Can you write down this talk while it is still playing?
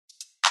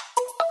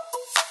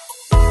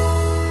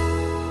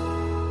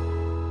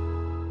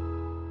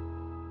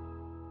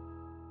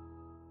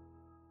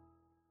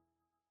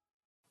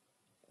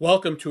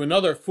Welcome to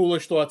another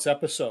Foolish Thoughts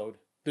episode.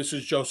 This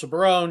is Joseph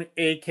Barone,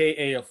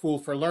 aka A Fool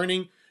for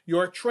Learning,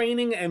 your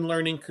training and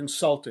learning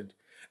consultant.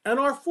 And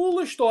our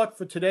foolish thought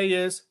for today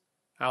is,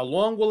 how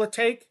long will it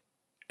take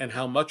and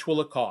how much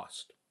will it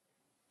cost?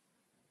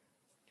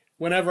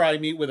 Whenever I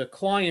meet with a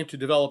client to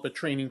develop a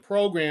training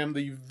program,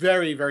 the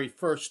very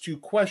first two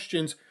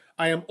questions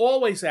I am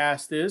always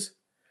asked is,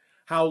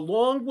 how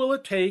long will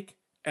it take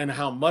and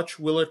how much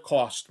will it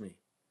cost me?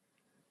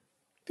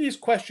 These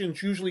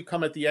questions usually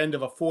come at the end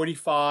of a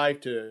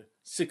 45 to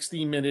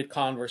 60-minute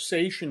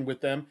conversation with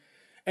them,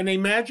 and they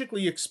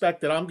magically expect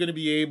that I'm going to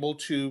be able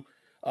to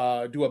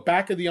do a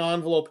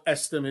back-of-the-envelope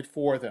estimate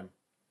for them.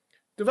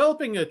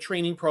 Developing a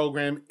training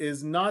program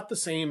is not the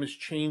same as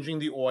changing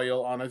the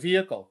oil on a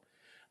vehicle.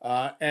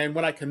 And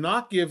when I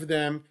cannot give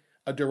them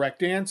a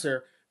direct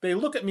answer, they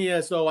look at me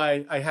as though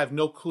I have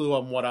no clue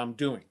on what I'm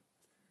doing.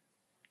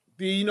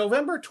 The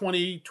November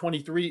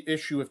 2023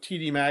 issue of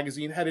TD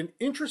Magazine had an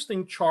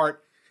interesting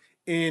chart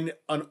in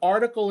an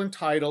article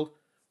entitled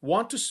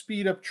Want to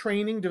Speed Up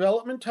Training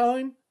Development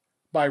Time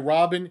by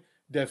Robin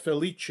De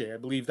Felice. I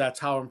believe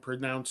that's how I'm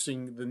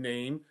pronouncing the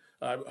name.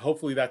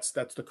 Hopefully that's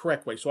the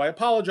correct way. So I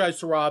apologize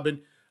to Robin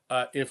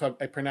if I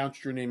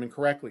pronounced your name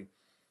incorrectly.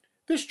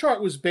 This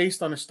chart was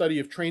based on a study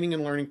of training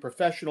and learning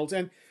professionals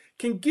and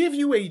can give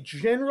you a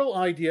general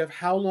idea of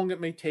how long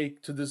it may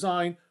take to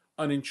design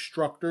an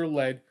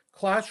instructor-led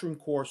classroom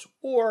course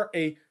or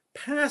a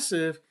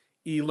passive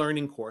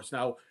e-learning course.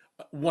 Now,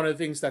 one of the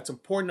things that's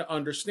important to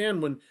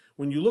understand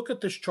when you look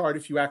at this chart,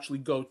 if you actually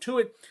go to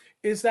it,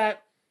 is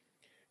that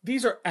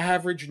these are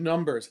average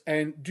numbers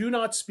and do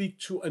not speak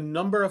to a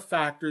number of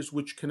factors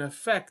which can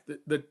affect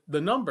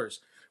the numbers.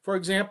 For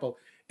example,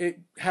 it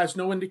has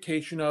no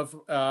indication of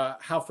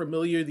how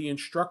familiar the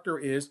instructor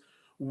is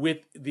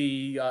with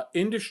the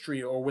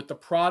industry or with the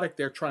product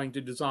they're trying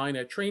to design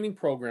a training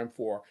program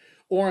for,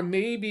 or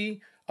maybe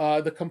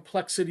the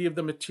complexity of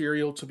the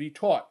material to be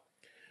taught.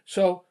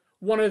 So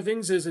one of the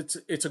things is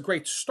it's a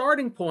great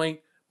starting point,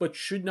 but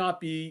should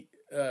not be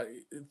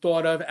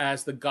thought of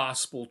as the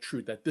gospel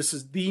truth, that this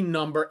is the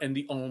number and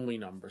the only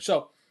number.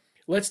 So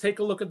let's take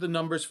a look at the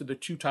numbers for the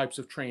two types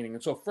of training.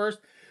 And so first,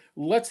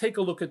 let's take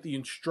a look at the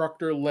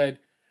instructor-led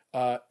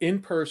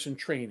in-person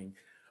training.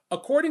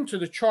 According to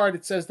the chart,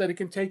 it says that it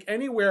can take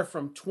anywhere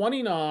from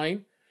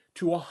 29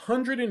 to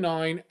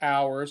 109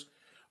 hours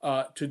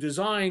to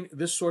design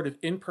this sort of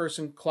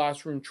in-person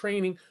classroom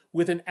training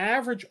with an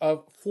average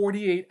of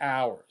 48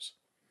 hours.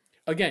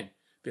 Again,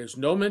 there's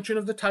no mention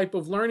of the type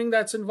of learning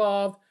that's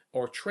involved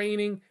or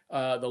training,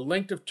 the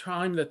length of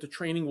time that the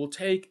training will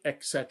take,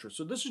 etc.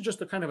 So this is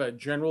just a kind of a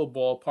general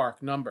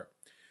ballpark number.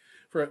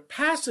 For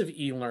passive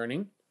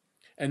e-learning,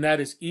 and that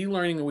is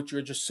e-learning in which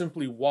you're just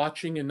simply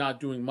watching and not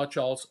doing much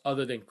else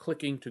other than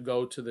clicking to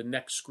go to the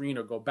next screen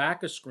or go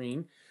back a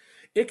screen,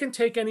 it can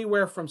take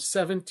anywhere from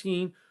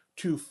 17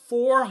 to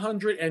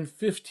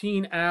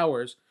 415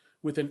 hours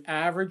with an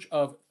average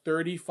of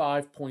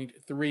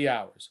 35.3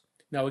 hours.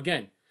 Now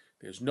again,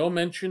 there's no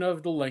mention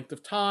of the length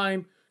of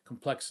time,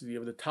 complexity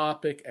of the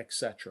topic,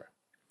 etc.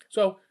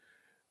 So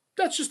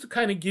that's just to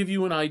kind of give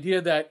you an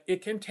idea that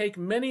it can take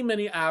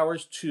many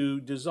hours to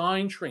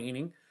design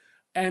training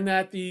and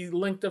that the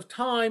length of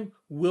time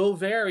will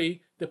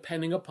vary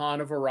depending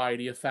upon a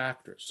variety of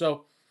factors.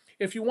 So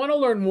if you want to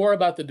learn more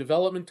about the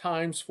development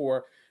times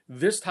for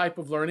this type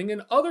of learning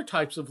and other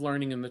types of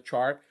learning in the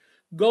chart,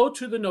 go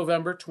to the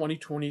November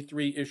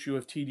 2023 issue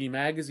of TD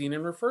Magazine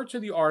and refer to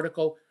the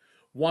article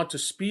Want to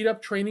Speed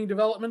Up Training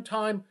Development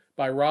Time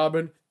by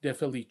Robin De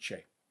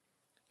Felice.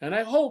 And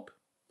I hope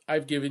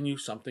I've given you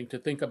something to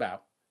think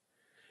about.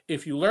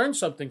 If you learned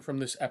something from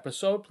this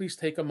episode, please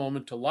take a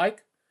moment to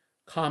like,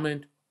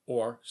 comment,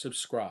 or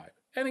subscribe.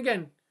 And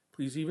again,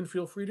 please even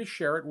feel free to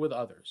share it with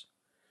others.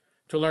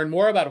 To learn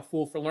more about A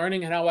Fool for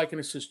Learning and how I can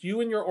assist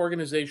you and your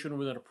organization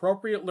with an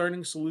appropriate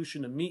learning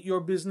solution to meet your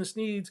business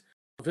needs,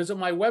 visit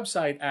my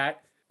website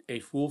at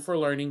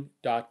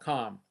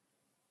afoolforlearning.com.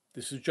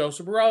 This is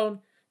Joseph Barone,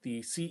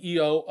 the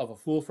CEO of A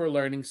Fool for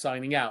Learning,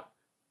 signing out.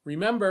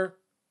 Remember,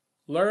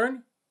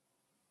 learn,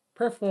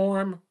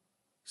 perform,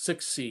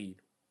 succeed.